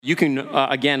You can,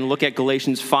 again, look at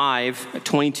Galatians 5,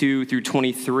 22 through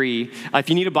 23. If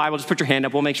you need a Bible, just put your hand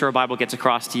up. We'll make sure a Bible gets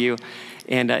across to you.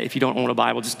 And if you don't own a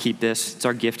Bible, just keep this. It's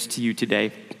our gift to you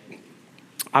today.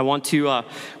 I want to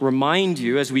remind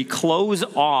you as we close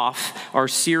off our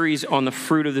series on the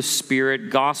fruit of the Spirit,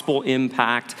 gospel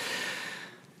impact,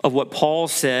 of what Paul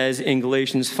says in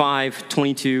Galatians 5,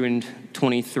 22 and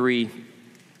 23.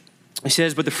 He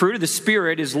says, "But the fruit of the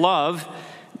Spirit is love,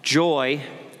 joy,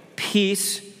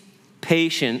 peace,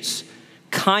 patience,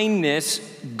 kindness,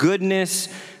 goodness,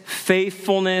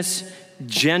 faithfulness,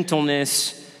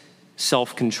 gentleness,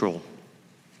 self-control.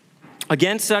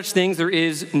 Against such things there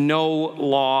is no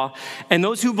law. And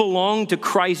those who belong to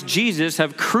Christ Jesus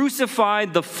have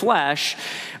crucified the flesh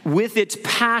with its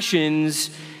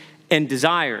passions and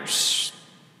desires."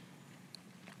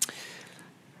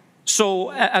 So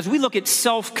as we look at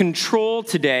self-control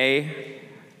today,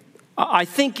 I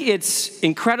think it's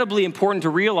incredibly important to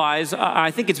realize, I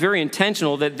think it's very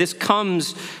intentional that this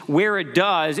comes where it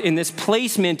does in this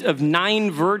placement of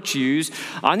 9 virtues.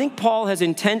 I think Paul has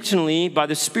intentionally, by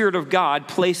the Spirit of God,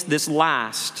 placed this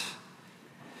last.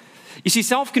 You see,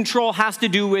 self-control has to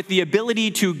do with the ability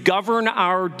to govern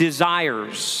our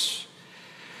desires,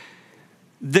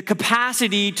 the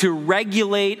capacity to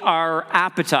regulate our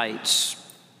appetites.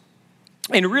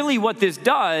 And really what this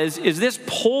does is this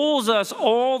pulls us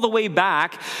all the way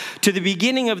back to the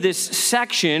beginning of this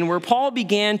section where Paul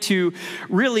began to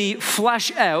really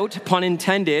flesh out, pun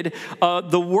intended,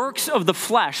 the works of the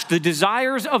flesh, the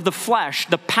desires of the flesh,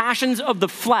 the passions of the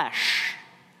flesh.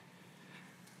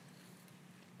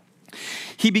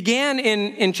 He began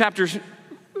in chapter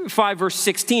 5, verse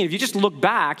 16. If you just look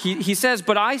back, he says,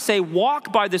 "But I say,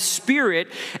 walk by the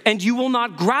Spirit, and you will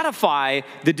not gratify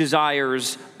the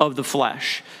desires of the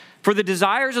flesh. For the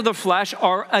desires of the flesh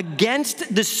are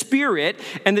against the Spirit,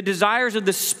 and the desires of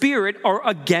the Spirit are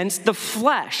against the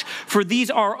flesh. For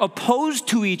these are opposed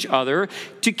to each other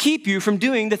to keep you from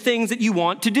doing the things that you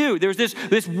want to do." There's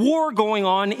this war going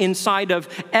on inside of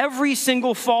every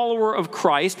single follower of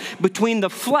Christ between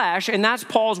the flesh, and that's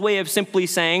Paul's way of simply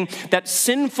saying that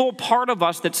sinful part of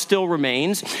us that still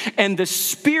remains, and the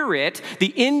Spirit,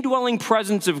 the indwelling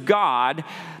presence of God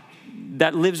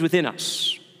that lives within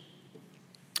us.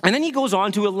 And then he goes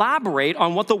on to elaborate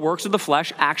on what the works of the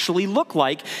flesh actually look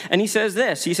like. And he says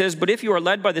this, he says, "But if you are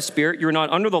led by the Spirit, you're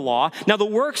not under the law. Now the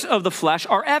works of the flesh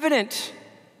are evident: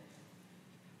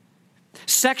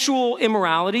 sexual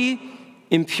immorality,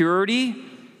 impurity,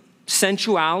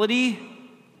 sensuality,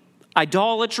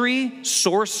 idolatry,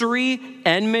 sorcery,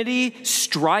 enmity,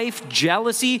 strife,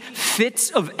 jealousy, fits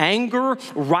of anger,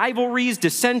 rivalries,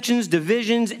 dissensions,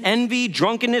 divisions, envy,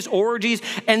 drunkenness, orgies,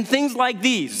 and things like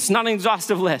these." It's not an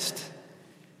exhaustive list.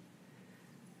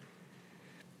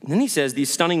 And then he says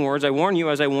these stunning words, "I warn you,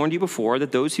 as I warned you before,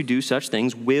 that those who do such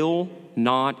things will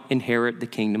not inherit the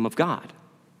kingdom of God."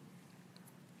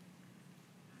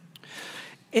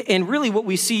 And really what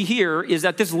we see here is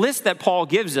that this list that Paul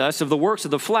gives us of the works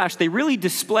of the flesh, they really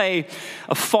display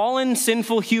a fallen,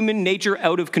 sinful human nature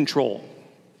out of control.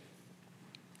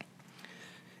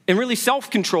 And really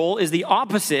self-control is the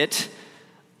opposite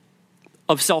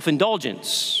of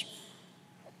self-indulgence.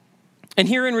 And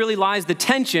herein really lies the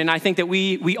tension, I think, that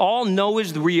we all know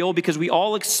is real because we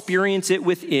all experience it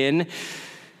within.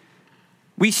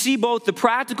 We see both the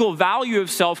practical value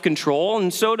of self-control,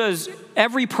 and so does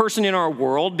every person in our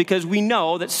world, because we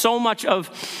know that so much of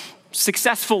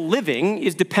successful living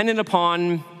is dependent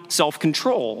upon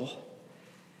self-control.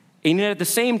 And yet at the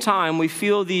same time, we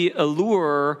feel the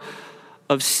allure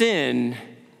of sin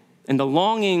and the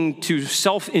longing to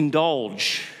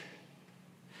self-indulge.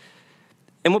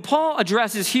 And what Paul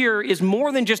addresses here is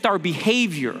more than just our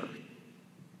behavior.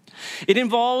 It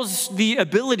involves the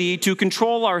ability to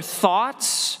control our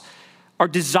thoughts, our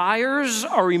desires,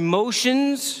 our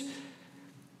emotions,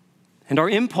 and our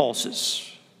impulses.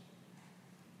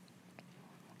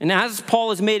 And as Paul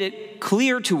has made it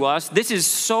clear to us, this is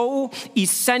so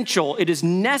essential. It is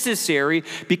necessary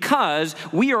because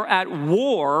we are at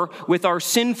war with our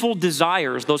sinful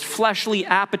desires, those fleshly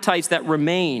appetites that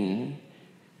remain.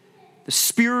 The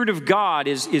Spirit of God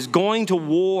is going to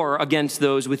war against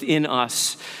those within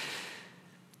us.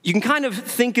 You can kind of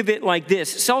think of it like this.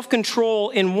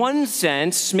 Self-control, in one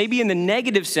sense, maybe in the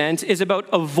negative sense, is about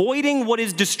avoiding what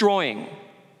is destroying.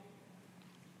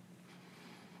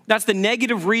 That's the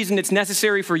negative reason it's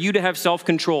necessary for you to have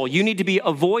self-control. You need to be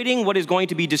avoiding what is going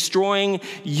to be destroying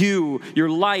you, your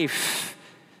life,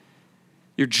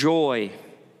 your joy.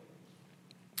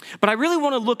 But I really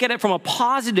want to look at it from a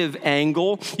positive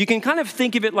angle. You can kind of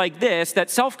think of it like this, that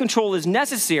self-control is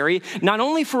necessary not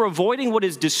only for avoiding what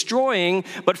is destroying,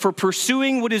 but for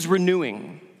pursuing what is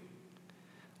renewing,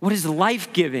 what is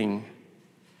life-giving,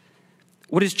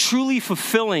 what is truly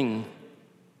fulfilling.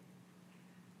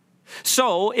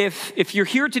 So if you're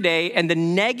here today and the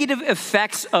negative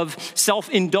effects of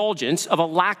self-indulgence, of a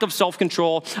lack of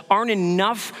self-control, aren't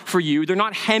enough for you, they're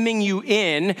not hemming you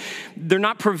in, they're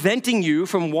not preventing you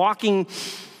from walking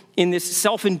in this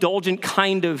self-indulgent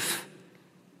kind of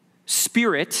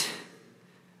spirit,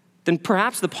 then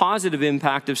perhaps the positive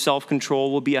impact of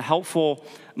self-control will be a helpful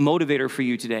motivator for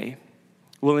you today,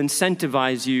 will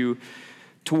incentivize you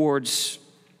towards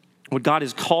what God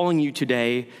is calling you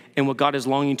today and what God is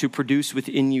longing to produce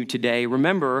within you today.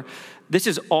 Remember, this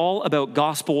is all about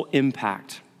gospel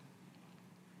impact.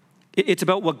 It's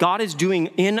about what God is doing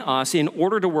in us in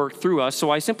order to work through us.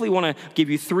 So I simply want to give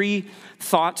you 3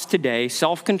 thoughts today.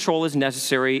 Self-control is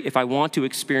necessary if I want to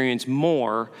experience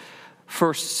more.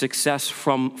 First, success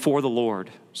for the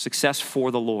Lord. Success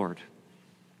for the Lord.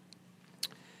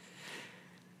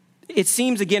 It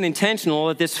seems, again, intentional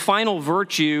that this final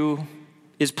virtue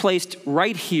is placed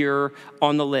right here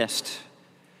on the list.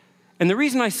 And the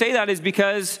reason I say that is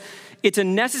because it's a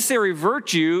necessary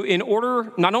virtue in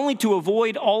order not only to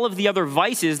avoid all of the other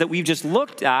vices that we've just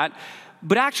looked at,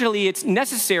 but actually it's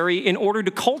necessary in order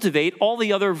to cultivate all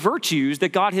the other virtues that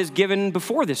God has given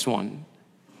before this one.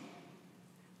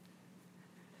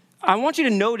 I want you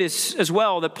to notice as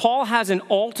well that Paul has an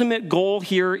ultimate goal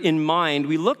here in mind.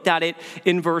 We looked at it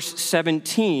in verse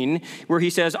 17, where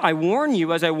he says, I warn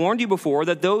you, as I warned you before,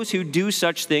 that those who do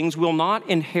such things will not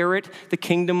inherit the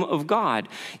kingdom of God.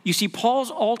 You see, Paul's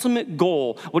ultimate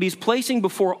goal, what he's placing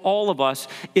before all of us,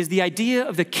 is the idea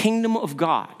of the kingdom of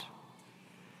God.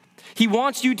 He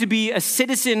wants you to be a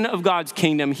citizen of God's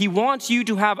kingdom. He wants you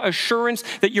to have assurance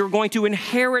that you're going to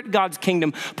inherit God's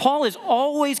kingdom. Paul is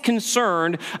always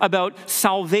concerned about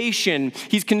salvation.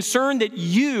 He's concerned that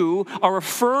you are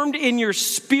affirmed in your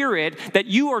spirit, that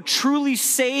you are truly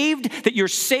saved, that you're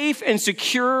safe and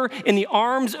secure in the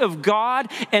arms of God.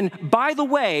 And by the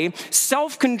way,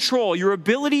 self-control, your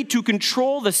ability to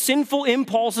control the sinful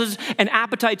impulses and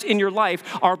appetites in your life,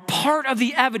 are part of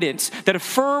the evidence that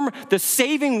affirm the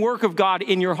saving work of God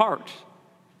in your heart.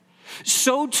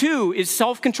 So too is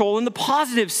self-control in the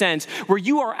positive sense, where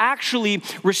you are actually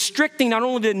restricting not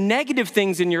only the negative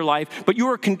things in your life, but you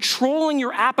are controlling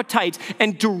your appetites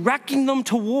and directing them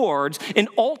towards an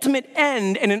ultimate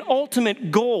end and an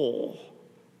ultimate goal.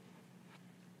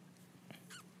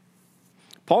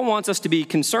 Paul wants us to be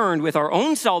concerned with our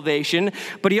own salvation,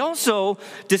 but he also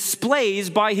displays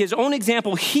by his own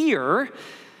example here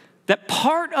that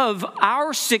part of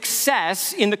our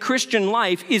success in the Christian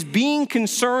life is being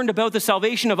concerned about the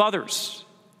salvation of others.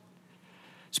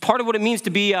 It's part of what it means to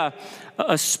be a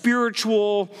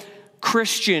spiritual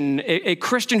Christian, a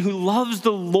Christian who loves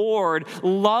the Lord,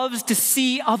 loves to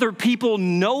see other people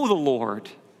know the Lord.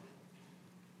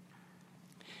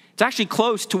 It's actually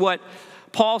close to what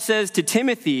Paul says to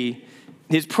Timothy,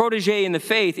 his protege in the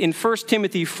faith, in 1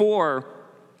 Timothy 4,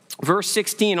 verse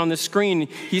 16 on the screen.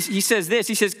 He says this,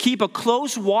 he says, keep a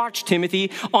close watch, Timothy,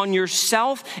 on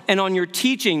yourself and on your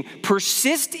teaching.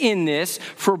 Persist in this,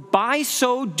 for by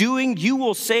so doing you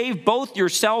will save both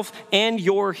yourself and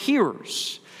your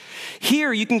hearers.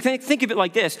 Here, you can think of it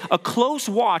like this. A close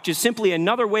watch is simply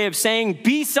another way of saying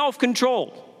be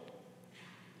self-controlled.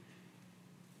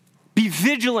 Be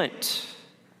vigilant.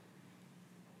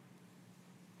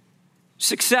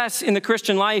 Success in the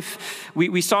Christian life,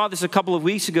 we saw this a couple of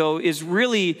weeks ago, is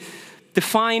really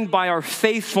defined by our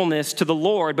faithfulness to the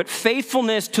Lord. But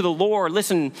faithfulness to the Lord,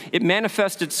 listen, it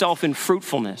manifests itself in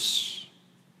fruitfulness.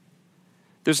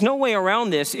 There's no way around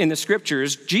this in the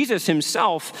scriptures. Jesus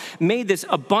himself made this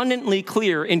abundantly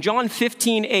clear. In John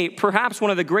 15:8, perhaps one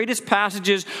of the greatest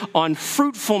passages on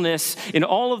fruitfulness in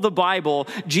all of the Bible,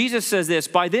 Jesus says this,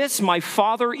 by this my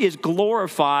Father is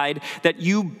glorified, that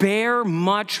you bear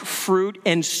much fruit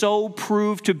and so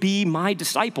prove to be my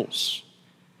disciples.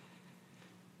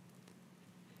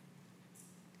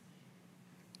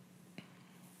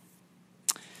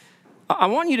 I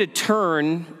want you to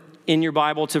turn in your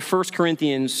Bible to 1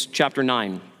 Corinthians chapter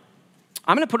 9.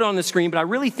 I'm going to put it on the screen, but I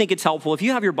really think it's helpful. If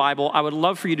you have your Bible, I would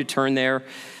love for you to turn there.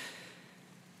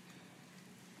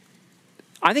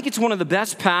 I think it's one of the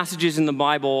best passages in the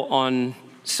Bible on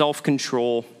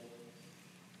self-control.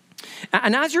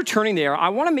 And as you're turning there, I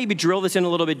want to maybe drill this in a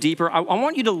little bit deeper. I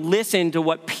want you to listen to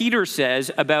what Peter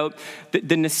says about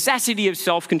the necessity of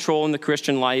self-control in the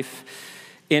Christian life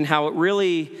and how it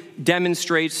really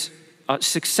demonstrates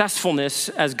successfulness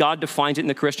as God defines it in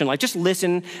the Christian life. Just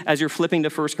listen as you're flipping to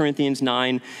 1 Corinthians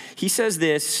 9. He says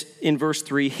this in verse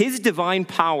 3, his divine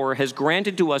power has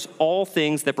granted to us all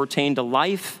things that pertain to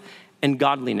life and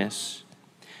godliness,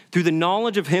 through the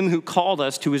knowledge of him who called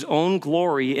us to his own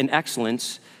glory and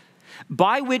excellence,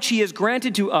 by which he has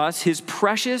granted to us his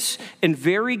precious and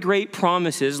very great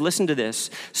promises, listen to this,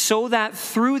 so that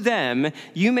through them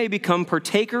you may become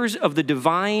partakers of the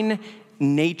divine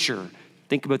nature.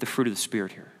 Think about the fruit of the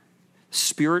Spirit here.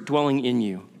 Spirit dwelling in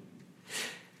you.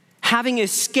 Having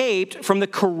escaped from the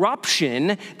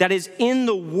corruption that is in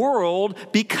the world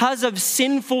because of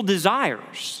sinful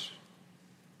desires.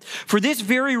 For this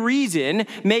very reason,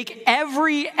 make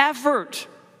every effort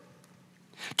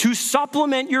to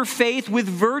supplement your faith with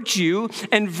virtue,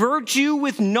 and virtue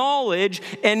with knowledge,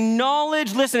 and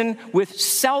knowledge, listen, with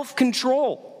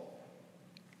self-control.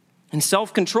 And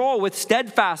self-control with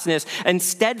steadfastness, and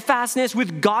steadfastness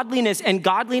with godliness, and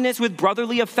godliness with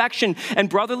brotherly affection, and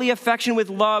brotherly affection with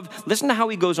love. Listen to how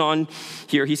he goes on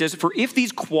here. He says, for if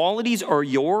these qualities are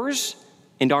yours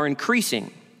and are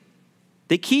increasing,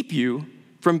 they keep you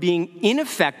from being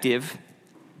ineffective,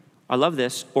 I love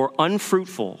this, or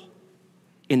unfruitful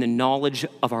in the knowledge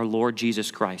of our Lord Jesus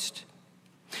Christ.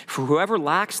 For whoever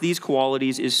lacks these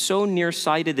qualities is so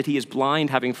nearsighted that he is blind,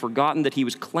 having forgotten that he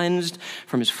was cleansed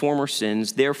from his former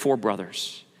sins. Therefore,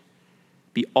 brothers,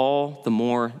 be all the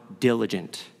more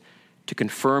diligent to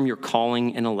confirm your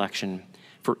calling and election.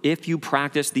 For if you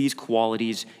practice these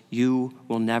qualities, you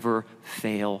will never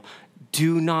fail.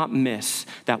 Do not miss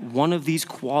that one of these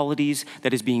qualities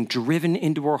that is being driven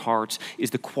into our hearts is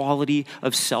the quality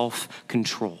of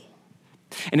self-control.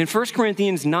 And in 1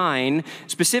 Corinthians 9,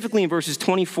 specifically in verses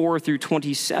 24 through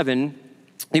 27,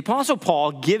 the Apostle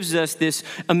Paul gives us this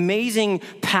amazing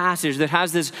passage that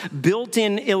has this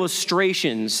built-in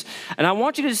illustrations. And I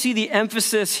want you to see the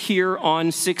emphasis here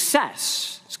on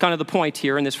success. It's kind of the point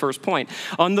here in this first point.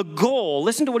 On the goal,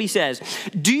 listen to what he says.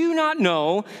 Do you not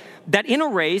know that in a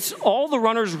race all the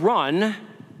runners run,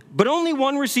 but only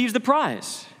one receives the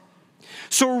prize?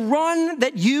 So run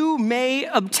that you may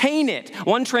obtain it.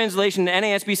 One translation, the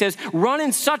NASB says, run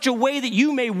in such a way that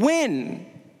you may win.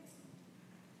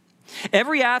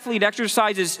 Every athlete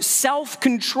exercises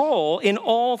self-control in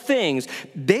all things.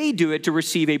 They do it to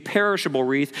receive a perishable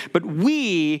wreath, but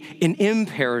we an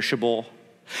imperishable.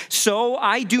 So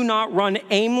I do not run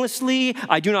aimlessly.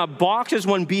 I do not box as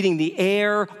one beating the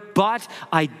air, but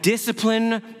I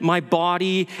discipline my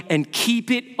body and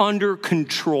keep it under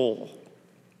control.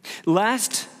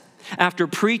 Lest, after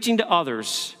preaching to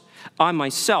others, I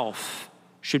myself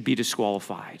should be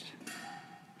disqualified.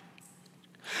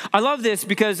 I love this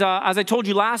because, as I told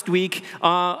you last week,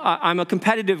 I'm a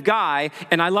competitive guy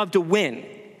and I love to win,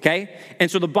 okay?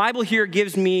 And so the Bible here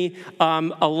gives me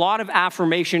a lot of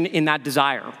affirmation in that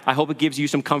desire. I hope it gives you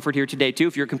some comfort here today too.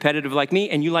 If you're competitive like me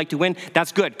and you like to win,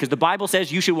 that's good because the Bible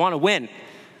says you should want to win.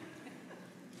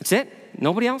 That's it?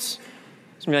 Nobody else?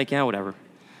 It's gonna be like, yeah, whatever.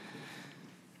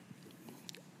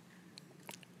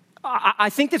 I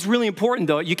think that's really important,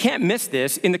 though. You can't miss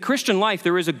this. In the Christian life,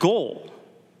 there is a goal.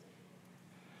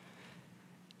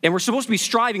 And we're supposed to be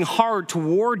striving hard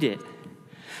toward it.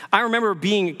 I remember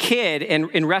being a kid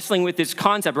and wrestling with this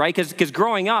concept, right? Because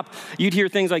growing up, you'd hear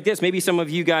things like this. Maybe some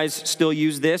of you guys still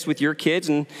use this with your kids,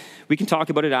 and we can talk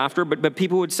about it after. But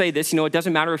people would say this, it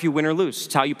doesn't matter if you win or lose.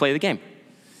 It's how you play the game.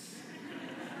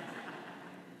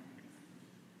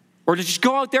 Or to just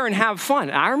go out there and have fun.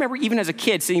 And I remember even as a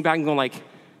kid sitting back and going like,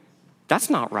 that's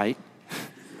not right.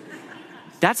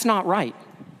 That's not right.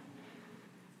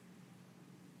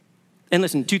 And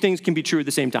listen, two things can be true at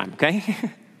the same time, okay?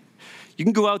 You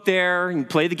can go out there and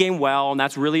play the game well, and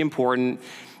that's really important.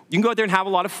 You can go out there and have a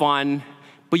lot of fun,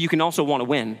 but you can also want to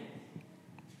win.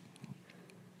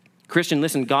 Christian,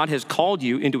 listen, God has called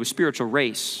you into a spiritual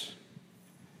race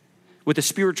with a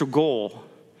spiritual goal,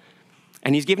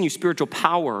 and he's given you spiritual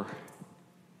power.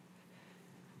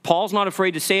 Paul's not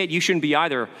afraid to say it. You shouldn't be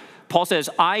either. Paul says,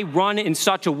 I run in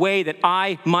such a way that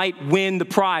I might win the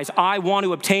prize. I want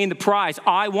to obtain the prize.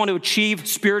 I want to achieve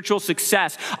spiritual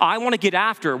success. I want to get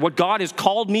after what God has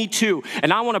called me to,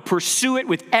 and I want to pursue it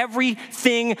with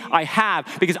everything I have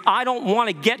because I don't want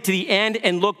to get to the end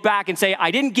and look back and say,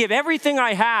 I didn't give everything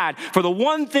I had for the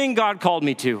one thing God called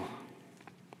me to.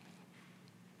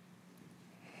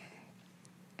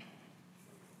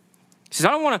 He says,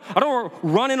 I don't want to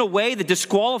run in a way that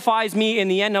disqualifies me in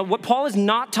the end. Now, what Paul is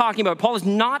not talking about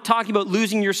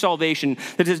losing your salvation.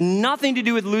 That has nothing to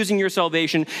do with losing your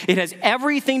salvation. It has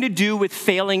everything to do with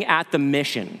failing at the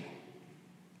mission.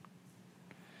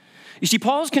 You see,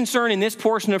 Paul's concern in this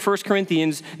portion of 1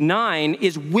 Corinthians 9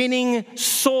 is winning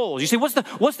souls. You say, what's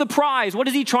the prize? What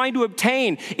is he trying to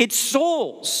obtain? It's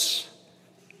souls.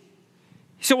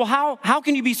 So, well, how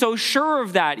can you be so sure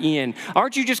of that, Ian?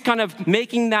 Aren't you just kind of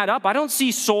making that up? I don't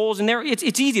see souls in there. It's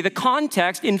easy. The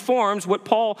context informs what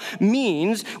Paul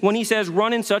means when he says,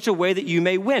 run in such a way that you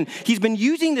may win. He's been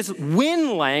using this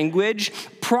win language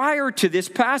prior to this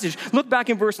passage. Look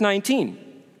back in verse 19.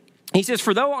 He says,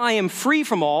 for though I am free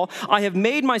from all, I have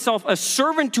made myself a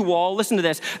servant to all, listen to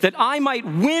this, that I might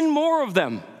win more of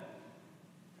them.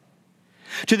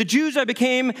 To the Jews I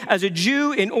became as a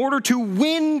Jew in order to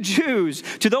win Jews.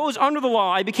 To those under the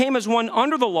law I became as one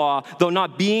under the law, though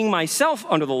not being myself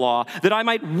under the law, that I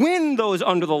might win those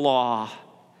under the law.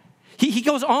 He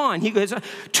goes on. He goes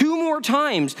 2 more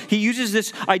times. He uses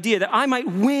this idea that I might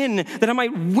win, that I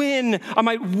might win, I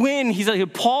might win. He's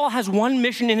like, Paul has one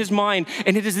mission in his mind,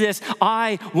 and it is this: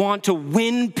 I want to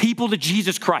win people to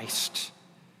Jesus Christ.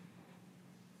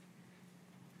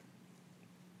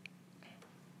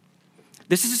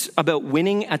 This is about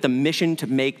winning at the mission to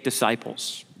make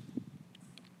disciples,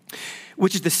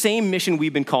 which is the same mission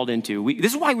we've been called into.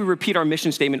 This is why we repeat our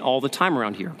mission statement all the time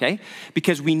around here, okay?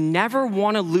 Because we never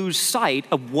want to lose sight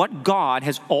of what God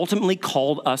has ultimately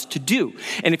called us to do.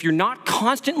 And if you're not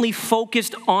constantly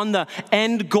focused on the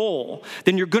end goal,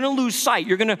 then you're going to lose sight.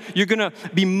 You're going to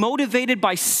be motivated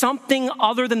by something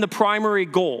other than the primary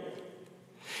goal.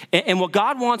 And what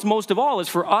God wants most of all is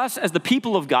for us as the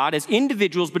people of God, as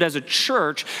individuals, but as a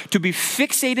church, to be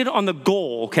fixated on the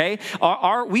goal, okay?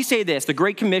 We say this, the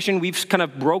Great Commission, we've kind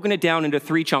of broken it down into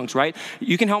 3 chunks, right?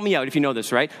 You can help me out if you know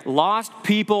this, right? Lost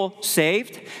people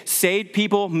saved, saved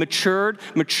people matured,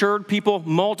 matured people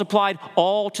multiplied,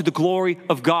 all to the glory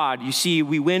of God. You see,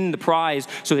 we win the prize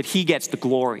so that he gets the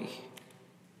glory.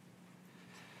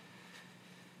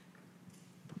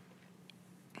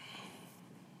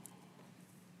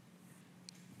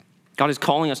 God is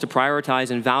calling us to prioritize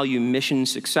and value mission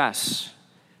success.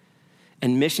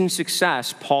 And mission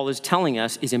success, Paul is telling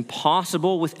us, is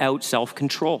impossible without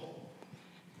self-control.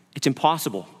 It's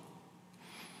impossible.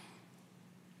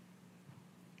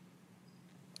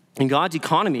 In God's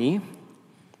economy,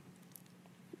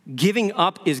 giving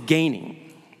up is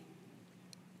gaining.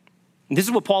 And this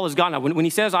is what Paul has gotten at. When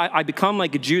he says, I become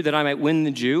like a Jew that I might win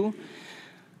the Jew,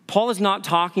 Paul is not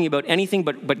talking about anything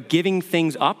but giving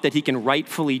things up that he can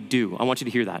rightfully do. I want you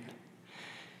to hear that.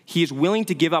 He is willing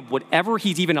to give up whatever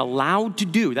he's even allowed to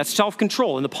do. That's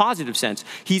self-control in the positive sense.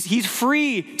 He's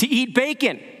free to eat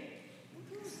bacon.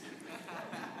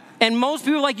 And most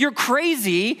people are like, you're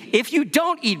crazy if you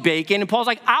don't eat bacon. And Paul's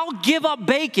like, I'll give up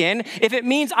bacon if it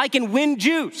means I can win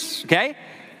Jews, okay?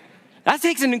 That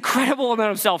takes an incredible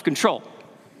amount of self-control.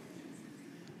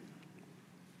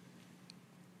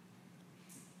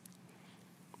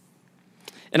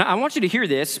 And I want you to hear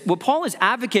this. What Paul is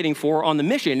advocating for on the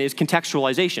mission is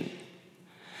contextualization.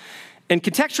 And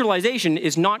contextualization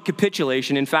is not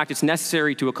capitulation. In fact, it's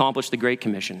necessary to accomplish the Great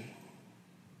Commission.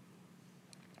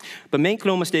 But make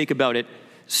no mistake about it,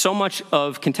 so much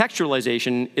of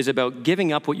contextualization is about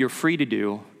giving up what you're free to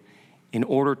do in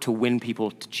order to win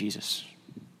people to Jesus.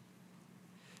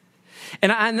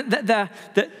 And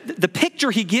the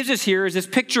picture he gives us here is this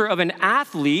picture of an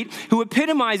athlete who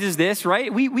epitomizes this,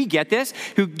 right? We get this,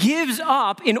 who gives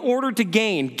up in order to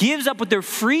gain, gives up what they're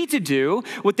free to do,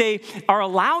 what they are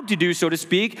allowed to do, so to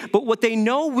speak, but what they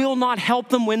know will not help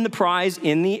them win the prize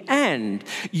in the end.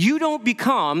 You don't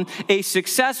become a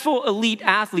successful elite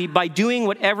athlete by doing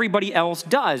what everybody else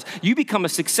does. You become a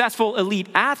successful elite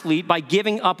athlete by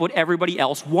giving up what everybody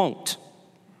else won't.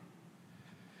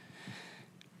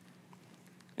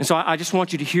 And so I just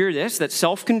want you to hear this, that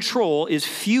self-control is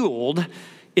fueled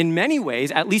in many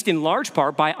ways, at least in large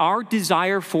part, by our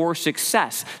desire for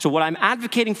success. So what I'm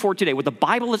advocating for today, what the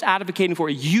Bible is advocating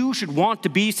for, you should want to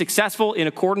be successful in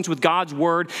accordance with God's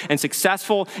word, and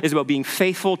successful is about being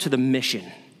faithful to the mission.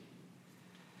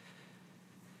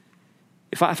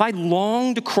 If I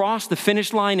long to cross the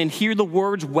finish line and hear the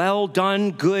words, well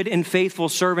done, good and faithful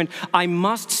servant, I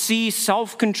must see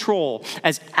self-control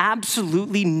as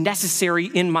absolutely necessary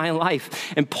in my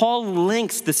life. And Paul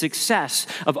links the success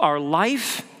of our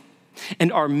life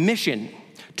and our mission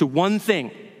to one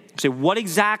thing. Say, what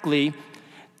exactly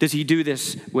does he do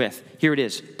this with? Here it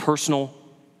is, personal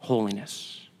holiness.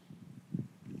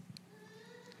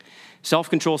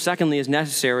 Self-control, secondly, is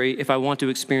necessary if I want to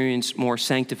experience more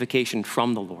sanctification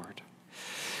from the Lord.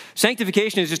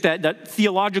 Sanctification is just that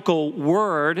theological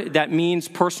word that means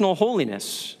personal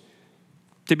holiness.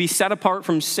 To be set apart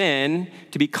from sin,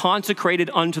 to be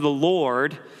consecrated unto the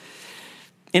Lord.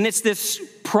 And it's this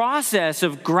process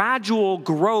of gradual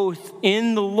growth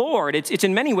in the Lord. It's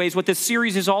in many ways what this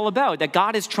series is all about, that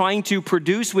God is trying to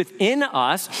produce within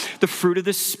us the fruit of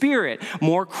the Spirit,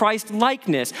 more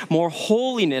Christ-likeness, more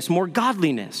holiness, more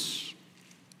godliness.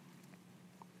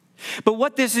 But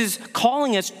what this is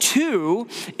calling us to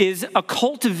is a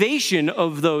cultivation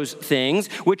of those things,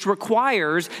 which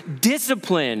requires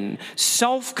discipline,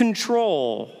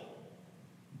 self-control.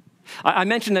 I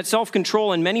mentioned that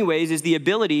self-control in many ways is the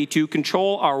ability to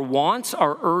control our wants,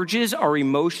 our urges, our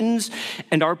emotions,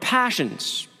 and our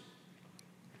passions.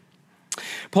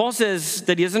 Paul says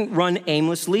that he doesn't run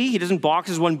aimlessly. He doesn't box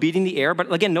as one beating the air.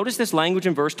 But again, notice this language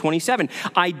in verse 27.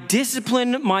 I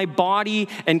discipline my body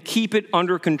and keep it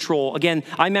under control. Again,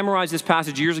 I memorized this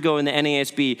passage years ago in the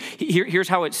NASB. Here's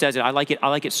how it says it. I like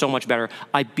it so much better.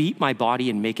 I beat my body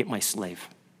and make it my slave.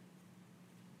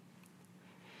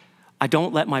 I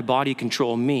don't let my body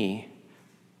control me.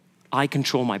 I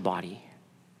control my body.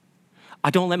 I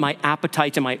don't let my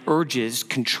appetites and my urges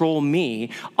control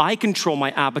me. I control my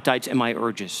appetites and my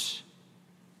urges.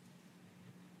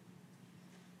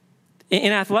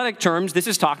 In athletic terms, this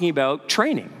is talking about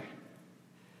training.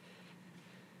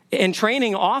 And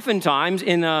training oftentimes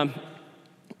in an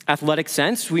athletic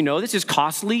sense, we know this is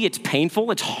costly, it's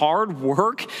painful, it's hard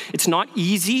work, it's not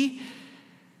easy.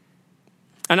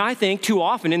 And I think too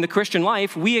often in the Christian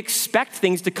life, we expect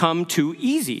things to come too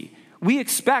easy. We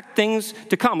expect things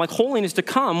to come, like holiness to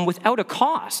come without a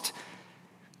cost.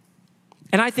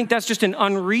 And I think that's just an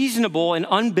unreasonable and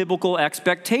unbiblical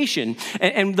expectation.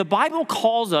 And the Bible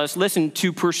calls us, listen,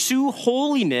 to pursue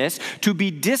holiness, to be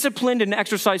disciplined and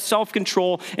exercise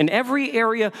self-control in every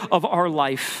area of our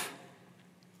life.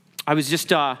 I was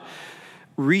just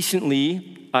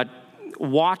recently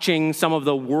watching some of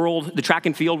the track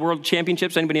and field world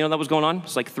championships. Anybody know that was going on?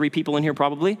 It's like 3 people in here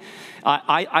probably.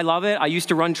 I love it. I used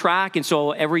to run track, and so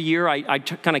every year I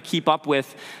kind of keep up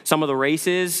with some of the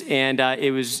races. And it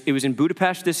was in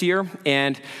Budapest this year,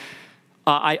 and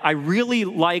I really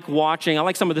like watching. I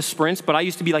like some of the sprints, but I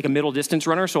used to be like a middle distance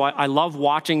runner, so I love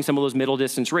watching some of those middle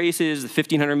distance races, the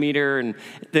 1,500 meter. And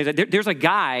there's a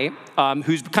guy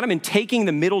who's kind of been taking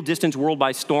the middle distance world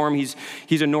by storm.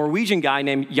 He's a Norwegian guy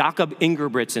named Jakob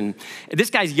Ingebrigtsen. This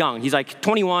guy's young. He's like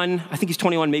 21. I think he's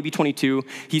 21, maybe 22.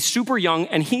 He's super young,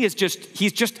 and he's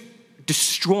just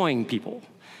destroying people.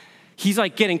 He's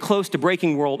like getting close to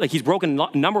breaking he's broken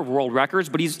a number of world records,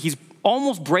 but he's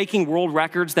almost breaking world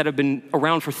records that have been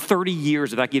around for 30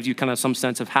 years, if that gives you kind of some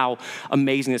sense of how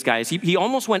amazing this guy is. He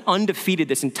almost went undefeated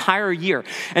this entire year.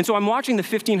 And so I'm watching the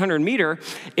 1,500 meter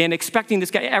and expecting this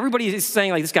guy. Everybody is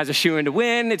saying, like, this guy's a shoo-in to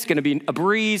win. It's going to be a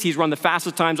breeze. He's run the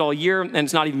fastest times all year, and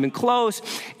it's not even been close.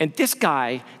 And this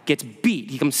guy gets beat.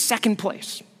 He comes second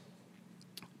place.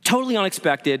 Totally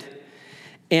unexpected.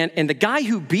 And the guy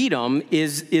who beat him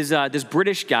is this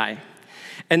British guy.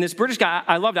 And this British guy,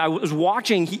 I loved it. I was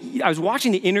watching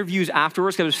the interviews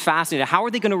afterwards because I was fascinated. How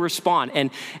are they going to respond?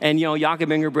 And you know, Jakob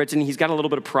Ingebrigtsen, he's got a little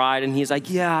bit of pride, and he's like,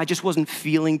 yeah, I just wasn't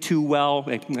feeling too well.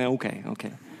 Like, okay.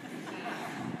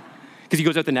 Because he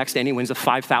goes out the next day and he wins the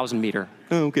 5,000 meter.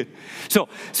 Oh, okay.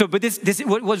 But this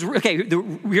was, okay,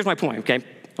 here's my point, okay?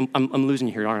 I'm losing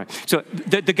you here, aren't I? So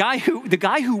the guy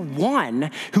who won,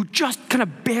 who just kind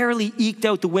of barely eked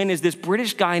out the win, is this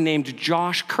British guy named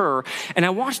Josh Kerr. And I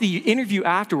watched the interview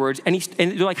afterwards, and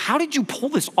they're like, "How did you pull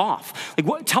this off?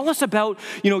 Like, tell us about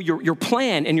your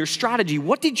plan and your strategy.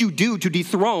 What did you do to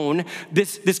dethrone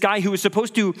this guy who was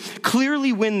supposed to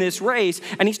clearly win this race?"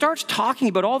 And he starts talking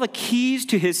about all the keys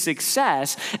to his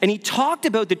success, and he talked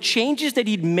about the changes that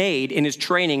he'd made in his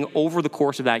training over the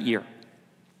course of that year.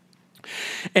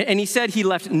 And he said he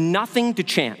left nothing to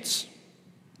chance.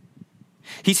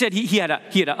 He said he had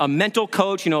a mental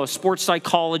coach, a sports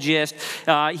psychologist.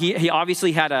 He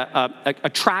obviously had a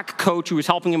track coach who was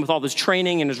helping him with all this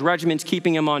training and his regimens,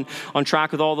 keeping him on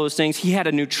track with all those things. He had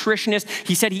a nutritionist.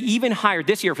 He said he even hired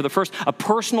this year a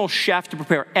personal chef to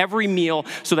prepare every meal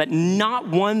so that not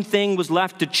one thing was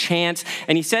left to chance.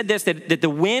 And he said this, that the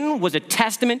win was a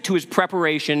testament to his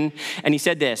preparation. And he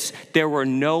said this, there were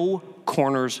no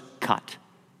corners cut.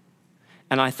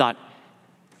 And I thought,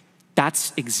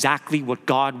 that's exactly what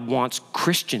God wants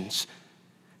Christians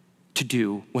to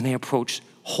do when they approach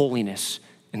holiness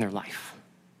in their life.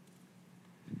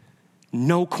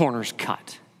 No corners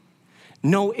cut.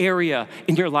 No area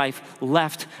in your life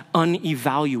left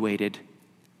unevaluated.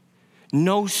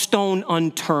 No stone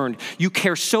unturned. You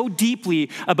care so deeply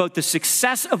about the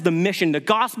success of the mission, the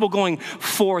gospel going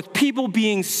forth, people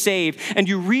being saved, and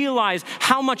you realize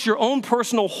how much your own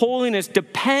personal holiness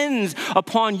depends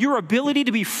upon your ability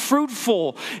to be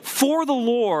fruitful for the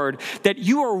Lord, that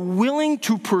you are willing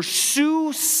to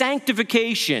pursue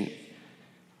sanctification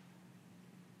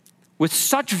with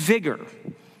such vigor,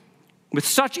 with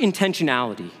such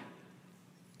intentionality.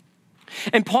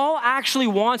 And Paul actually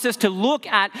wants us to look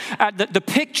at the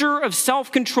picture of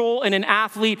self-control in an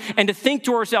athlete and to think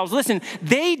to ourselves, listen,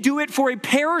 they do it for a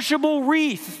perishable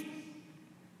wreath.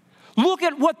 Look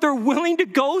at what they're willing to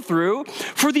go through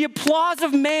for the applause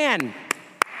of man,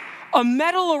 a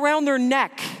medal around their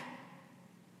neck.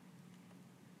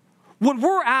 What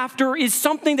we're after is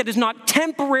something that is not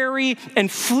temporary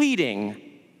and fleeting,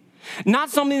 not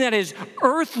something that is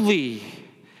earthly,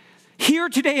 here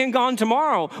today and gone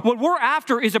tomorrow. What we're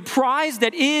after is a prize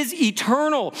that is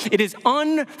eternal. It is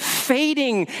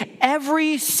unfading.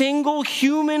 Every single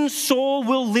human soul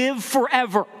will live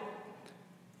forever.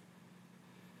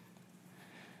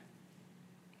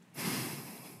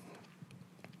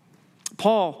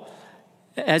 Paul,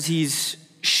 as he's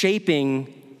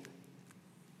shaping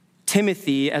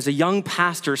Timothy as a young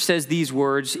pastor, says these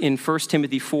words in 1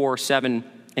 Timothy 4, 7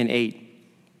 and 8.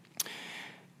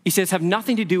 He says, have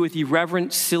nothing to do with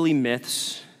irreverent, silly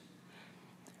myths.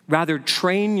 Rather,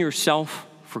 train yourself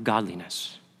for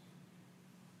godliness.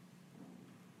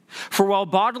 For while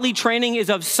bodily training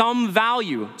is of some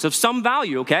value,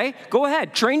 okay? Go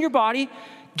ahead, train your body,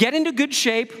 get into good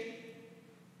shape.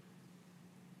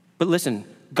 But listen,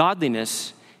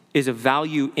 godliness is of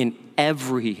value in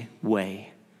every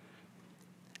way,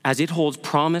 as it holds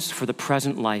promise for the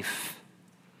present life,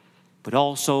 but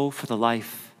also for the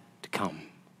life to come.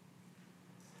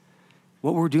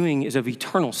 What we're doing is of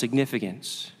eternal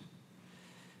significance.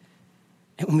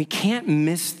 And we can't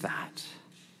miss that.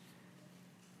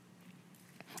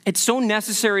 It's so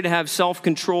necessary to have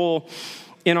self-control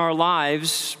in our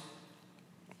lives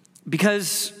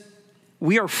because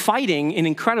we are fighting an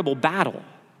incredible battle.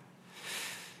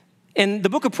 And the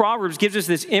book of Proverbs gives us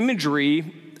this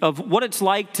imagery of what it's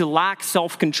like to lack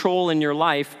self-control in your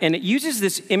life. And it uses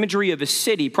this imagery of a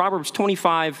city. Proverbs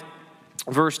 25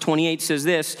 Verse 28 says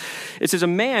this. It says, a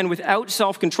man without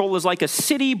self-control is like a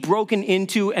city broken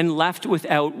into and left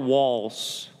without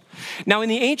walls. Now, in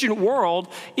the ancient world,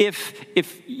 if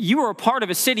you were a part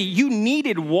of a city, you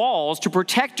needed walls to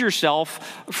protect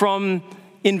yourself from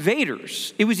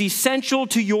invaders. It was essential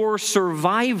to your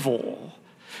survival.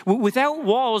 Without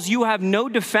walls, you have no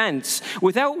defense.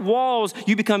 Without walls,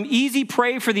 you become easy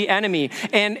prey for the enemy.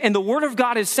 And the Word of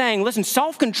God is saying, listen,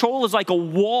 self-control is like a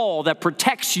wall that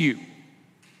protects you.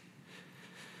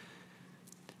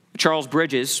 Charles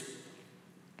Bridges,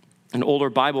 an older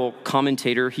Bible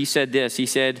commentator, he said this. He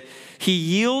said, he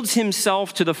yields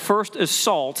himself to the first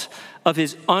assault of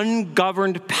his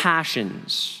ungoverned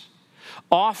passions,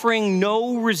 offering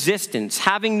no resistance,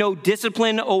 having no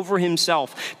discipline over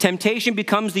himself. Temptation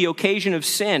becomes the occasion of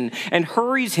sin and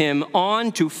hurries him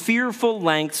on to fearful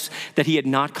lengths that he had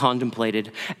not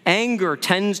contemplated. Anger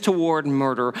tends toward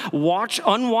murder.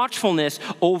 Unwatchfulness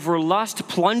over lust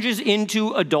plunges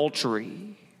into adultery.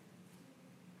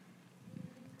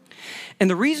 And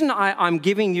the reason I'm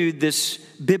giving you this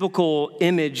biblical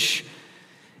image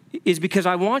is because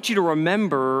I want you to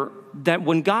remember that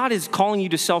when God is calling you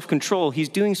to self-control, he's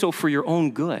doing so for your own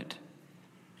good.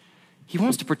 He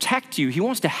wants to protect you. He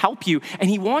wants to help you. And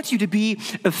he wants you to be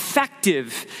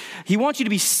effective. He wants you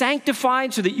to be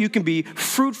sanctified so that you can be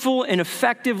fruitful and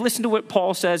effective. Listen to what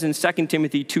Paul says in 2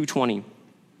 Timothy 2:20.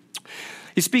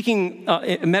 He's speaking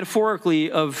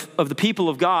metaphorically of the people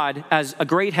of God as a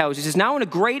great house. He says, now in a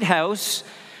great house,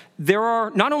 there are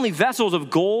not only vessels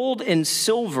of gold and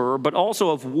silver, but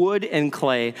also of wood and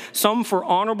clay, some for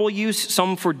honorable use,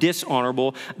 some for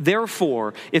dishonorable.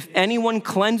 Therefore, if anyone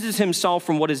cleanses himself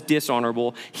from what is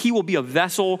dishonorable, he will be a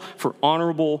vessel for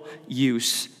honorable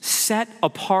use, set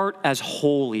apart as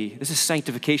holy. This is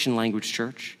sanctification language,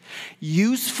 church.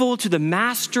 Useful to the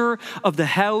master of the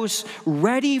house,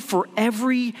 ready for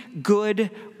every good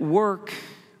work.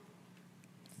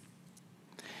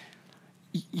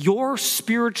 Your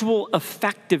spiritual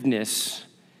effectiveness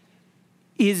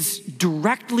is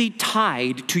directly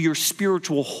tied to your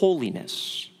spiritual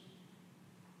holiness.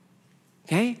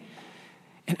 Okay?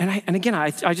 And again,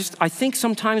 I think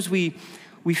sometimes we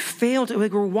fail to,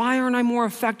 like, why aren't I more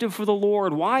effective for the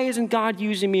Lord? Why isn't God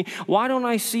using me? Why don't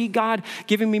I see God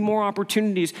giving me more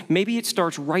opportunities? Maybe it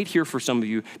starts right here for some of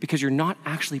you because you're not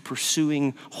actually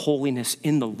pursuing holiness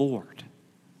in the Lord.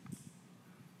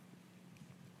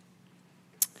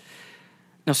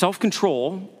 Now,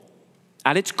 self-control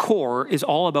at its core, is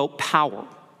all about power.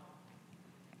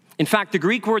 In fact, the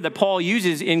Greek word that Paul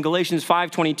uses in Galatians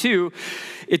 5:22,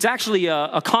 it's actually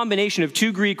a combination of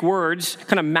two Greek words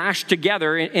kind of mashed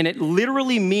together, and it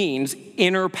literally means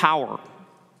inner power.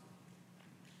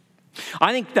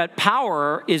 I think that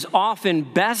power is often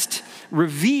best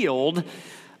revealed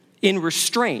in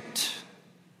restraint.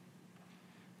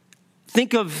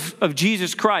 Think of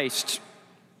Jesus Christ,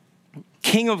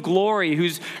 King of glory,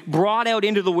 who's brought out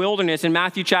into the wilderness in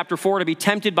Matthew chapter 4 to be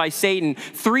tempted by Satan.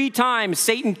 3 times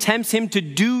Satan tempts him to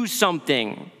do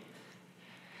something.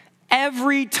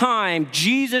 Every time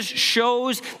Jesus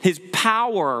shows his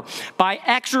power by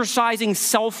exercising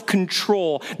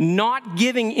self-control, not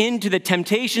giving in to the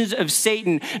temptations of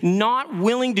Satan, not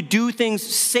willing to do things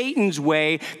Satan's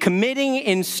way, committing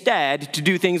instead to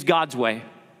do things God's way.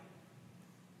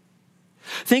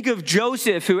 Think of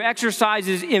Joseph, who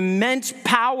exercises immense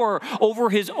power over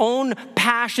his own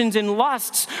passions and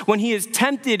lusts when he is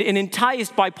tempted and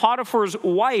enticed by Potiphar's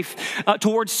wife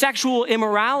towards sexual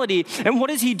immorality. And what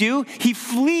does he do? He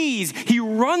flees. He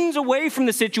runs away from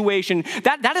the situation.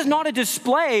 That is not a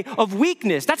display of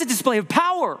weakness. That's a display of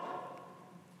power.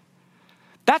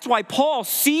 That's why Paul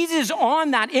seizes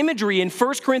on that imagery in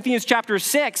 1 Corinthians chapter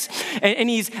 6, and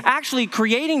he's actually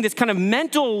creating this kind of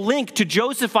mental link to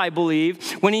Joseph, I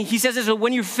believe, when he says this: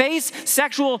 when you face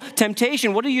sexual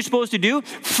temptation, what are you supposed to do?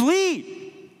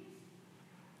 Flee.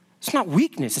 It's not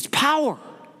weakness, it's power.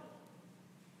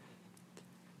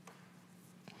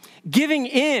 Giving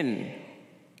in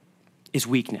is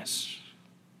weakness.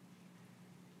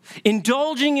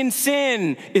 Indulging in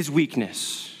sin is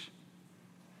weakness.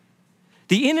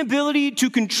 The inability to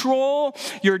control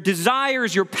your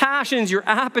desires, your passions, your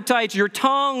appetites, your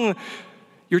tongue,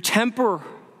 your temper.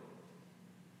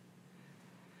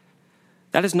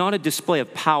 That is not a display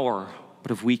of power,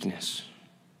 but of weakness.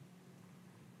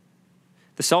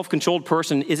 The self-controlled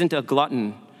person isn't a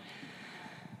glutton.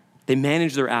 They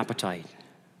manage their appetite.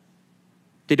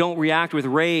 They don't react with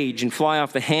rage and fly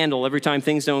off the handle every time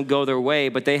things don't go their way,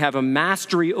 but they have a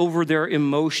mastery over their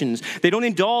emotions. They don't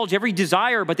indulge every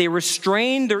desire, but they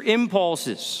restrain their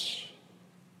impulses.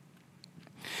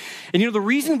 And the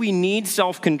reason we need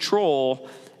self-control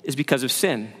is because of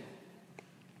sin.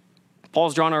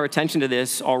 Paul's drawn our attention to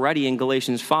this already in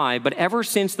Galatians 5, but ever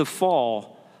since the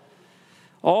fall,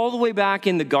 all the way back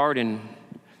in the garden,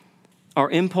 our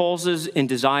impulses and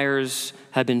desires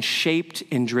have been shaped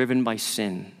and driven by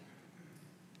sin.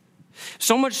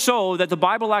 So much so that the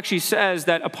Bible actually says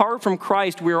that apart from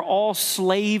Christ, we are all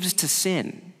slaves to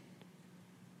sin.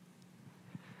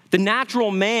 The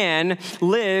natural man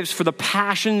lives for the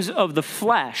passions of the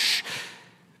flesh.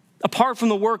 Apart from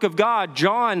the work of God,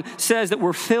 John says that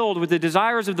we're filled with the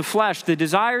desires of the flesh, the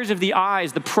desires of the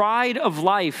eyes, the pride of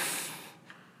life.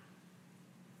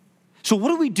 So what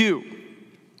do we do?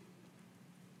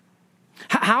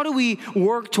 How do we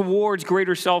work towards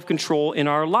greater self-control in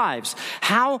our lives?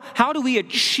 How do we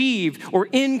achieve or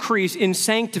increase in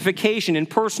sanctification and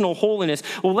personal holiness?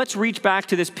 Well, let's reach back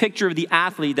to this picture of the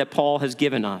athlete that Paul has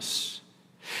given us.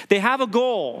 They have a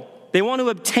goal. They want to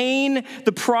obtain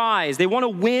the prize. They want to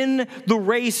win the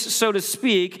race, so to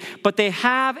speak, but they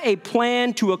have a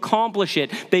plan to accomplish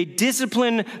it. They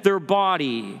discipline their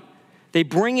body. They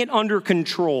bring it under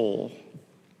control.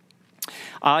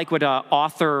 I like what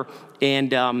author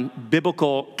and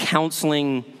biblical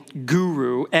counseling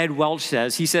guru Ed Welch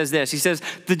says. He says this. He says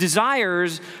the desire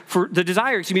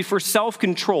for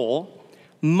self-control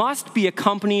must be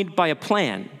accompanied by a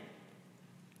plan.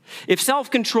 If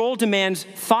self-control demands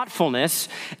thoughtfulness,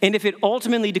 and if it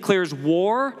ultimately declares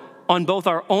war on both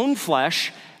our own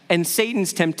flesh and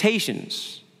Satan's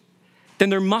temptations,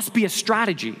 then there must be a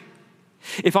strategy.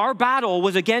 If our battle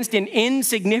was against an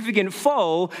insignificant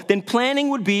foe, then planning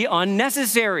would be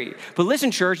unnecessary. But listen,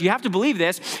 church, you have to believe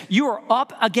this. You are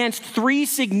up against 3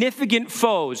 significant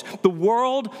foes: the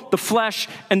world, the flesh,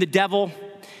 and the devil,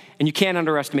 and you can't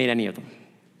underestimate any of them.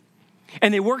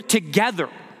 And they work together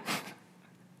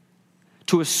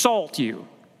to assault you,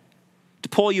 to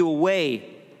pull you away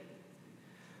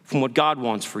from what God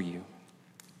wants for you.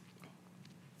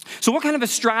 So what kind of a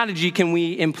strategy can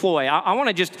we employ? I want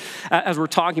to just, as we're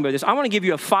talking about this, I want to give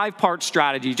you a 5-part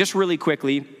strategy, just really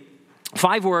quickly.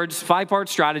 5 words, 5-part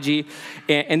strategy.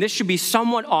 And this should be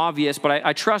somewhat obvious, but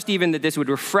I trust even that this would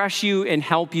refresh you and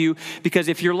help you, because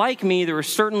if you're like me, there are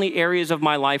certainly areas of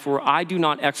my life where I do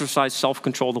not exercise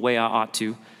self-control the way I ought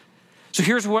to. So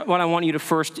here's what I want you to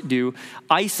first do.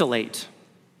 Isolate.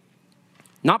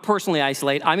 Not personally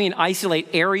isolate. I mean isolate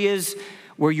areas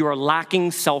where you are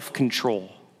lacking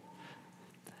self-control.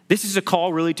 This is a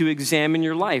call really to examine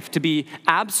your life, to be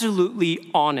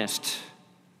absolutely honest.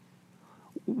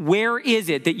 Where is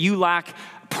it that you lack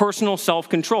personal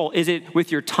self-control? Is it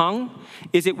with your tongue?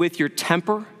 Is it with your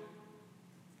temper?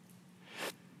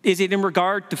 Is it in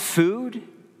regard to food?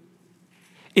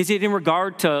 Is it in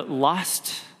regard to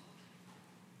lust?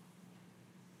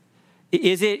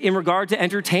 Is it in regard to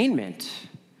entertainment?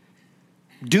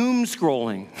 Doom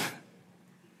scrolling?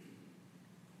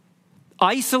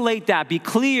 Isolate that, be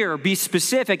clear, be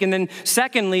specific, and then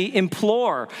secondly,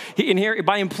 implore. And here,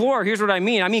 by implore, here's what I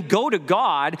mean. I mean, go to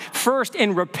God first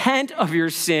and repent of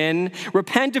your sin,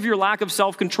 repent of your lack of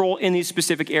self-control in these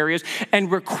specific areas,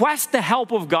 and request the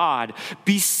help of God.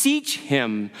 Beseech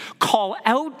him, call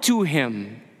out to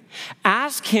him,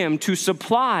 ask him to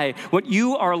supply what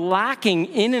you are lacking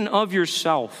in and of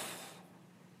yourself.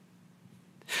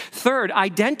 Third,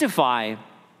 identify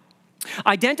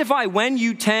when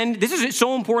you tend, this is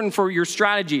so important for your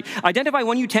strategy, identify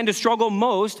when you tend to struggle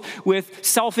most with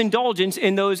self-indulgence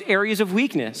in those areas of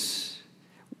weakness.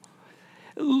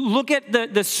 Look at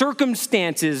the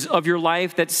circumstances of your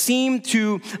life that seem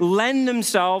to lend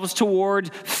themselves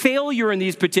toward failure in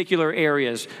these particular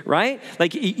areas, right?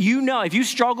 Like, you know, if you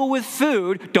struggle with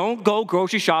food, don't go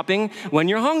grocery shopping when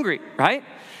you're hungry, right?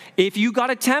 If you got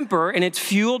a temper and it's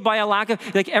fueled by a lack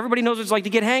of, like, everybody knows what it's like to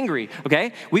get hangry,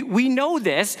 okay? We know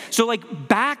this, so like,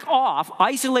 back off,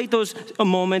 isolate those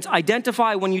moments,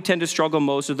 identify when you tend to struggle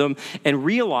most of them, and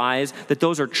realize that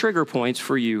those are trigger points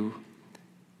for you.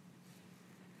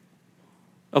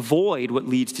 Avoid what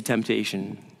leads to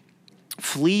temptation.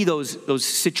 Flee those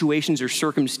situations or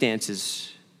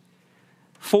circumstances.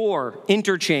 4,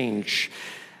 interchange.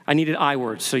 I needed I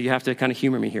words, so you have to kind of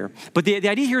humor me here. But the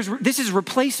idea here is this is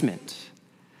replacement.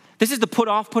 This is the put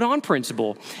off, put on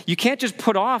principle. You can't just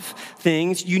put off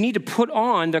things. You need to put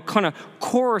on the kind of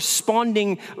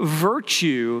corresponding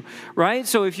virtue, right?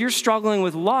 So if you're struggling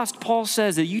with lust, Paul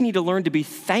says that you need to learn to be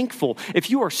thankful. If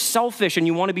you are selfish and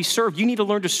you want to be served, you need to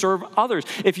learn to serve others.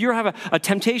 If you have a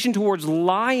temptation towards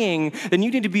lying, then you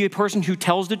need to be a person who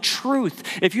tells the truth.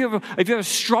 If you have a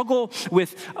struggle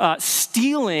with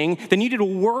stealing, then you need to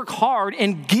work hard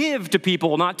and give to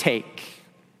people, not take.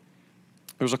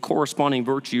 There's a corresponding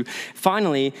virtue.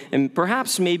 Finally, and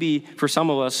perhaps maybe for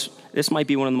some of us, this might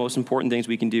be one of the most important things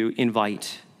we can do,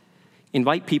 invite.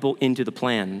 Invite people into the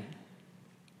plan.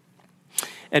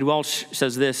 Ed Welch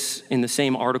says this in the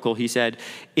same article. He said,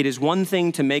 "It is one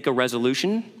thing to make a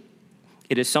resolution.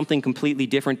 It is something completely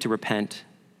different to repent,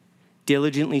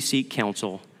 diligently seek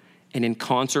counsel, and in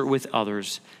concert with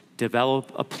others,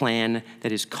 develop a plan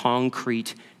that is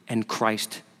concrete and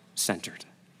Christ-centered."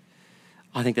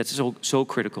 I think that's so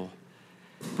critical.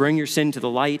 Bring your sin to the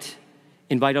light.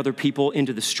 Invite other people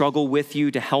into the struggle with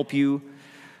you to help you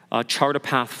chart a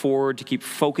path forward, to keep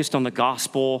focused on the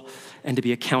gospel, and to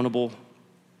be accountable.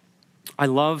 I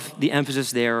love the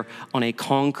emphasis there on a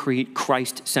concrete,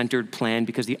 Christ-centered plan,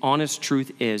 because the honest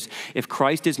truth is, if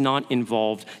Christ is not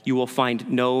involved, you will find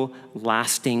no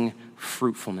lasting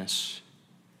fruitfulness.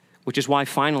 Which is why,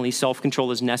 finally,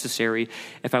 self-control is necessary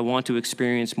if I want to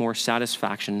experience more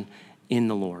satisfaction in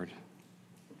the Lord.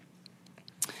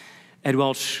 Ed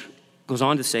Welch goes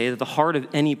on to say that the heart of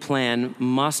any plan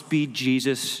must be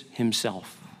Jesus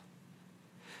himself.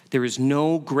 There is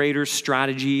no greater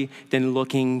strategy than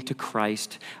looking to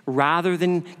Christ. Rather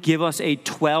than give us a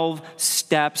 12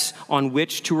 steps on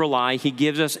which to rely, he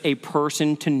gives us a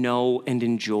person to know and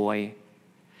enjoy.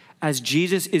 As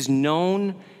Jesus is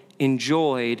known,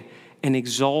 enjoyed, and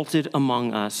exalted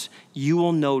among us, you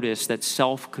will notice that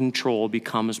self-control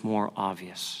becomes more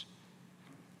obvious.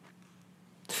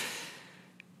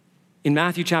 In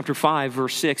Matthew chapter 5,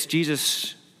 verse 6,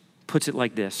 Jesus puts it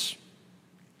like this: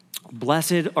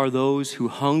 "Blessed are those who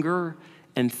hunger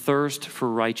and thirst for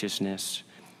righteousness,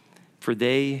 for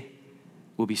they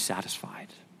will be satisfied."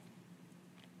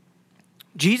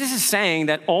 Jesus is saying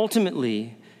that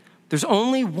ultimately, there's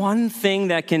only one thing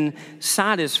that can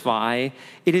satisfy.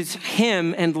 It is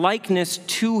him and likeness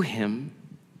to him.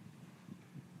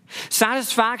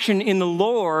 Satisfaction in the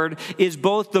Lord is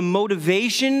both the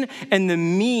motivation and the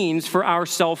means for our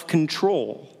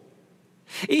self-control.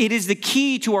 It is the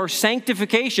key to our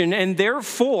sanctification and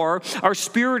therefore our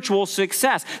spiritual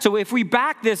success. So if we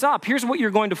back this up, here's what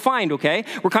you're going to find, okay?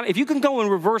 If you can go in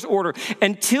reverse order,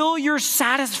 until you're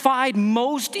satisfied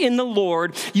most in the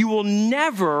Lord, you will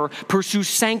never pursue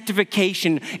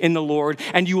sanctification in the Lord,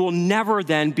 and you will never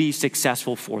then be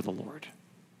successful for the Lord.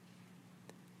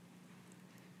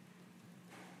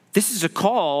 This is a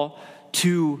call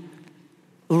to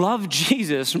love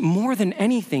Jesus more than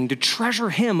anything, to treasure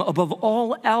him above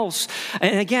all else.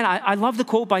 And again, I love the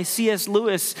quote by C.S.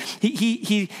 Lewis.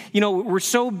 He we're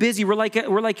so busy. We're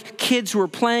like kids who are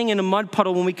playing in a mud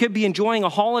puddle when we could be enjoying a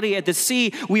holiday at the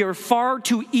sea. We are far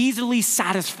too easily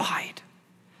satisfied.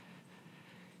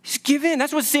 Just give in.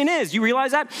 That's what sin is. You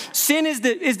realize that? Sin is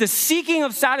the seeking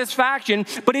of satisfaction,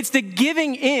 but it's the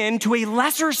giving in to a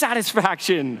lesser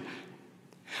satisfaction.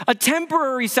 A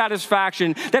temporary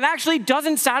satisfaction that actually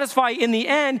doesn't satisfy in the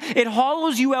end. It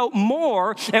hollows you out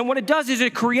more. And what it does is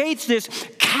it creates this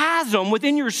chasm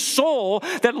within your soul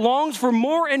that longs for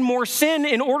more and more sin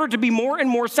in order to be more and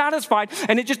more satisfied.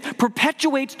 And it just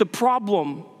perpetuates the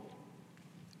problem.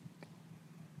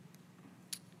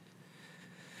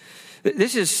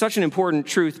 This is such an important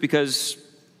truth because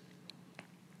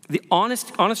the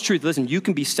honest truth, listen, you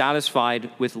can be satisfied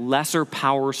with lesser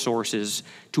power sources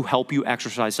to help you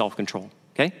exercise self-control,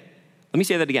 okay? Let me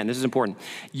say that again. This is important.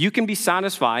 You can be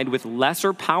satisfied with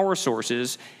lesser power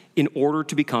sources in order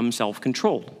to become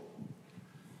self-controlled.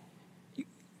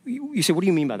 You say, what do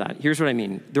you mean by that? Here's what I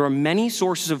mean. There are many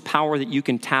sources of power that you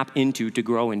can tap into to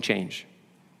grow and change.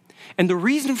 And the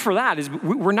reason for that is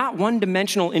we're not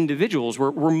one-dimensional individuals.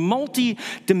 We're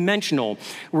multi-dimensional.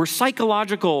 We're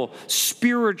psychological,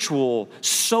 spiritual,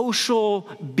 social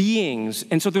beings.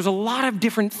 And so there's a lot of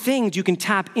different things you can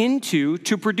tap into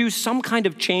to produce some kind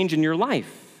of change in your life.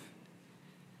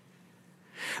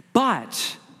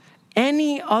 But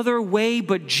any other way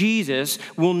but Jesus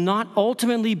will not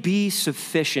ultimately be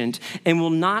sufficient and will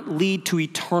not lead to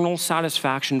eternal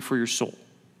satisfaction for your soul.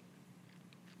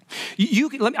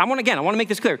 I want to make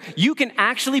this clear. You can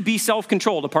actually be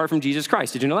self-controlled apart from Jesus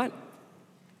Christ. Did you know that?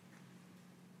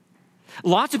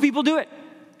 Lots of people do it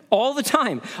all the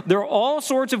time. There are all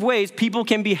sorts of ways people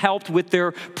can be helped with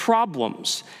their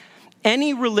problems.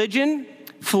 Any religion,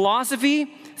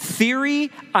 philosophy,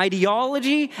 theory,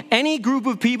 ideology, any group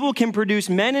of people can produce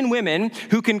men and women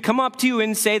who can come up to you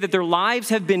and say that their lives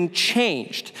have been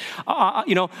changed.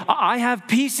 I have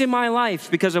peace in my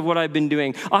life because of what I've been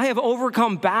doing. I have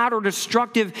overcome bad or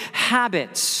destructive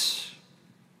habits.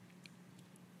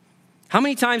 How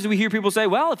many times do we hear people say,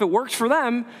 well, if it works for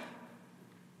them?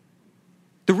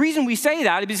 The reason we say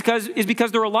that is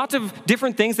because there are lots of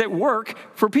different things that work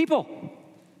for people.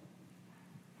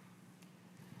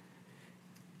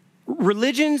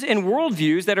 Religions and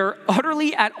worldviews that are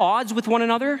utterly at odds with one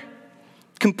another,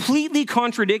 completely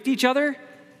contradict each other,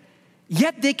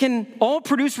 yet they can all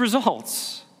produce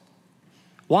results.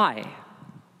 Why?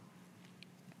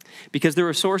 Because there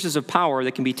are sources of power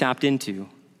that can be tapped into.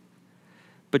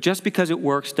 But just because it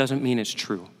works doesn't mean it's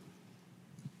true.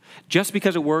 Just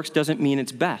because it works doesn't mean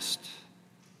it's best.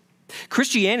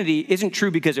 Christianity isn't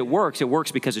true because it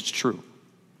works because it's true.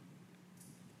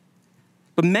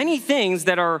 But many things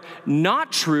that are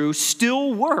not true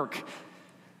still work.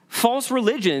 False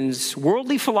religions,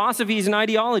 worldly philosophies and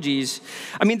ideologies.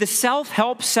 I mean, the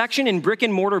self-help section in brick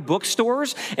and mortar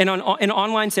bookstores and in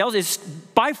online sales is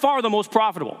by far the most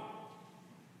profitable.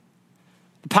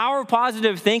 The power of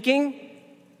positive thinking,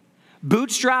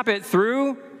 bootstrap it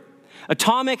through,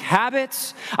 atomic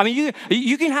habits. I mean,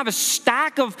 you can have a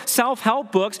stack of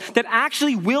self-help books that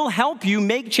actually will help you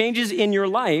make changes in your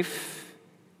life.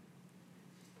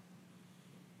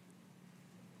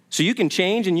 So you can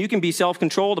change and you can be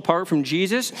self-controlled apart from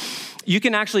Jesus. You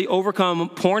can actually overcome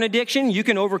porn addiction. You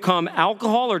can overcome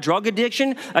alcohol or drug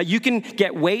addiction. You can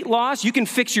get weight loss. You can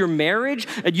fix your marriage.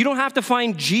 You don't have to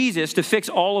find Jesus to fix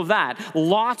all of that.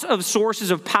 Lots of sources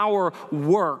of power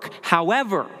work.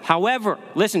 However,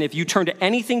 listen, if you turn to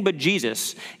anything but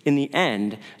Jesus, in the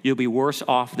end, you'll be worse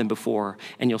off than before,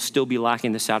 and you'll still be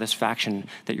lacking the satisfaction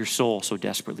that your soul so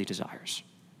desperately desires.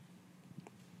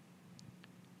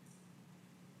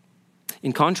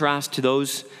 In contrast to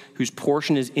those whose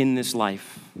portion is in this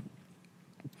life,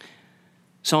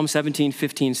 Psalm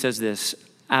 17:15 says this,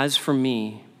 "As for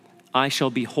me, I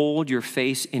shall behold your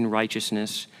face in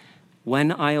righteousness.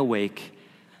 When I awake,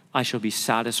 I shall be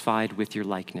satisfied with your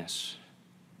likeness."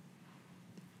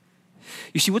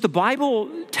 You see, what the Bible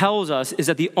tells us is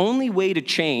that the only way to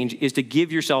change is to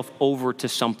give yourself over to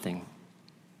something.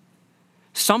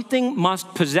 Something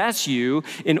must possess you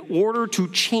in order to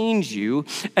change you,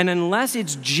 and unless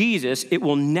it's Jesus, it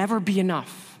will never be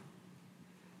enough.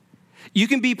 You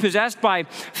can be possessed by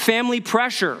family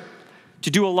pressure to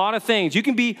do a lot of things. You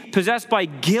can be possessed by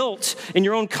guilt in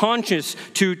your own conscience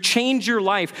to change your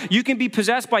life. You can be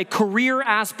possessed by career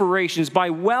aspirations, by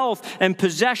wealth and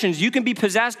possessions. You can be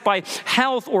possessed by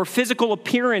health or physical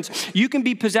appearance. You can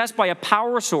be possessed by a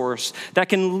power source that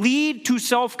can lead to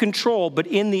self-control, but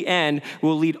in the end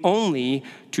will lead only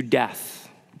to death.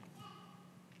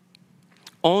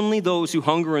 Only those who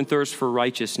hunger and thirst for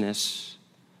righteousness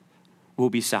will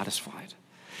be satisfied.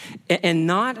 And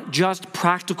not just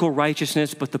practical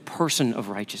righteousness, but the person of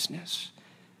righteousness.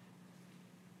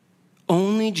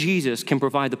 Only Jesus can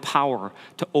provide the power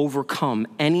to overcome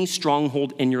any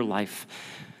stronghold in your life,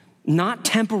 not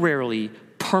temporarily,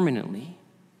 permanently.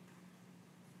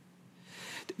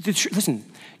 Listen,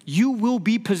 you will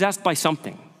be possessed by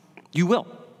something. You will.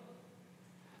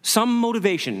 Some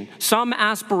motivation, some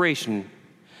aspiration,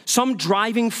 some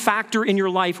driving factor in your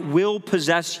life will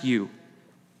possess you.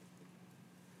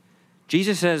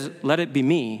 Jesus says, let it be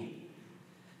me,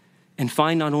 and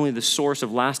find not only the source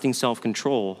of lasting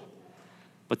self-control,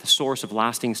 but the source of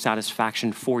lasting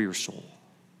satisfaction for your soul.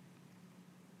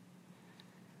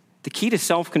 The key to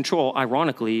self-control,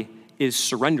 ironically, is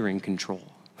surrendering control.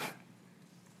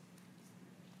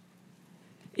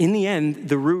 In the end,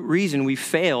 the root reason we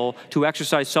fail to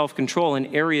exercise self-control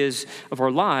in areas of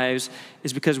our lives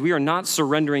is because we are not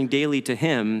surrendering daily to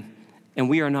Him, and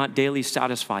we are not daily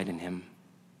satisfied in Him.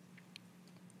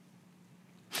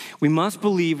 We must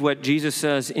believe what Jesus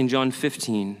says in John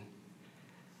 15.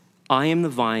 I am the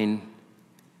vine,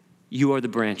 you are the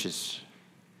branches.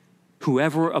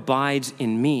 Whoever abides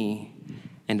in me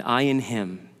and I in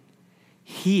him,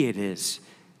 he it is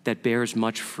that bears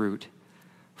much fruit.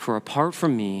 For apart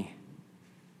from me,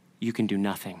 you can do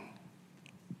nothing.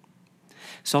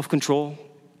 Self-control,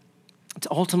 it's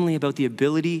ultimately about the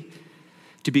ability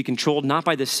to be controlled not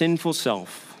by the sinful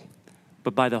self,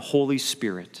 but by the Holy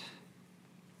Spirit.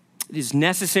 It is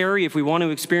necessary if we want to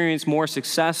experience more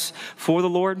success for the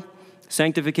Lord,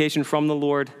 sanctification from the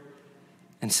Lord,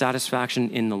 and satisfaction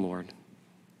in the Lord.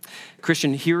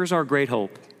 Christian, here's our great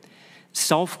hope.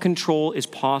 Self-control is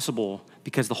possible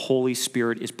because the Holy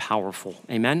Spirit is powerful.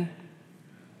 Amen?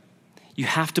 You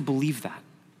have to believe that.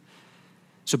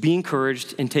 So be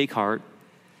encouraged and take heart.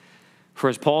 For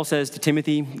as Paul says to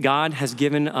Timothy, God has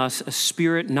given us a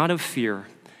spirit not of fear,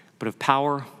 but of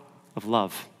power, of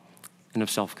love, and of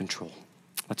self-control.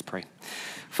 Let's pray.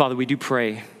 Father, we do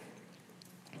pray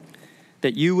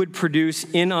that you would produce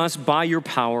in us by your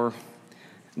power,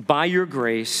 by your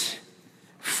grace,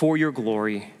 for your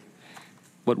glory,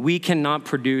 what we cannot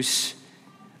produce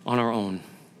on our own.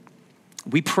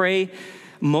 We pray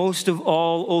most of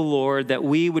all, O Lord, that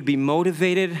we would be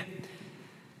motivated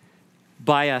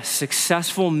by a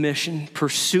successful mission,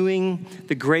 pursuing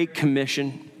the Great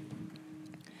Commission,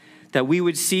 that we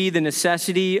would see the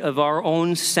necessity of our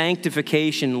own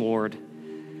sanctification, Lord.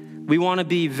 We want to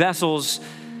be vessels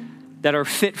that are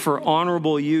fit for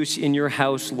honorable use in your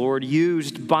house, Lord,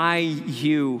 used by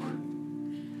you.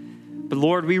 But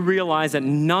Lord, we realize that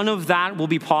none of that will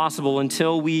be possible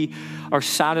until we are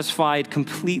satisfied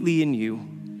completely in you.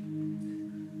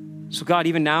 So God,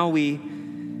 even now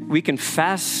we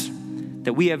confess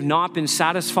that we have not been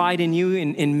satisfied in you.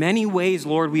 In many ways,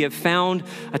 Lord, we have found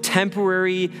a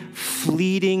temporary,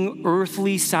 fleeting,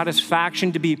 earthly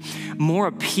satisfaction to be more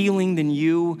appealing than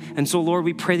you. And so, Lord,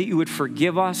 we pray that you would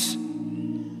forgive us.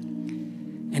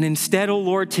 And instead, oh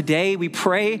Lord, today we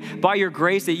pray by your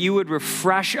grace that you would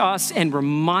refresh us and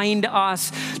remind us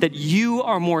that you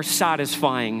are more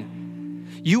satisfying.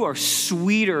 You are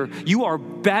sweeter. You are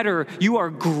better. You are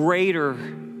greater.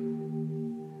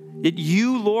 That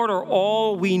you, Lord, are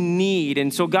all we need.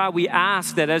 And so, God, we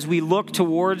ask that as we look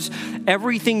towards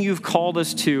everything you've called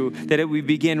us to, that it would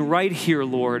begin right here,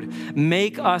 Lord.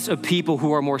 Make us a people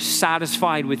who are more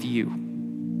satisfied with you.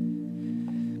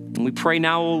 And we pray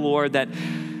now, oh Lord, that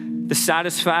the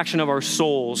satisfaction of our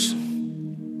souls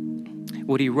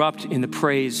would erupt in the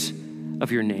praise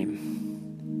of your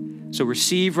name. So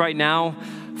receive right now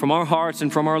from our hearts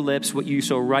and from our lips what you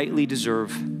so rightly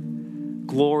deserve.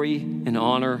 Glory and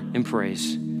honor and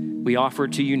praise. We offer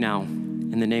it to you now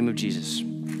in the name of Jesus.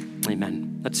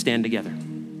 Amen. Let's stand together.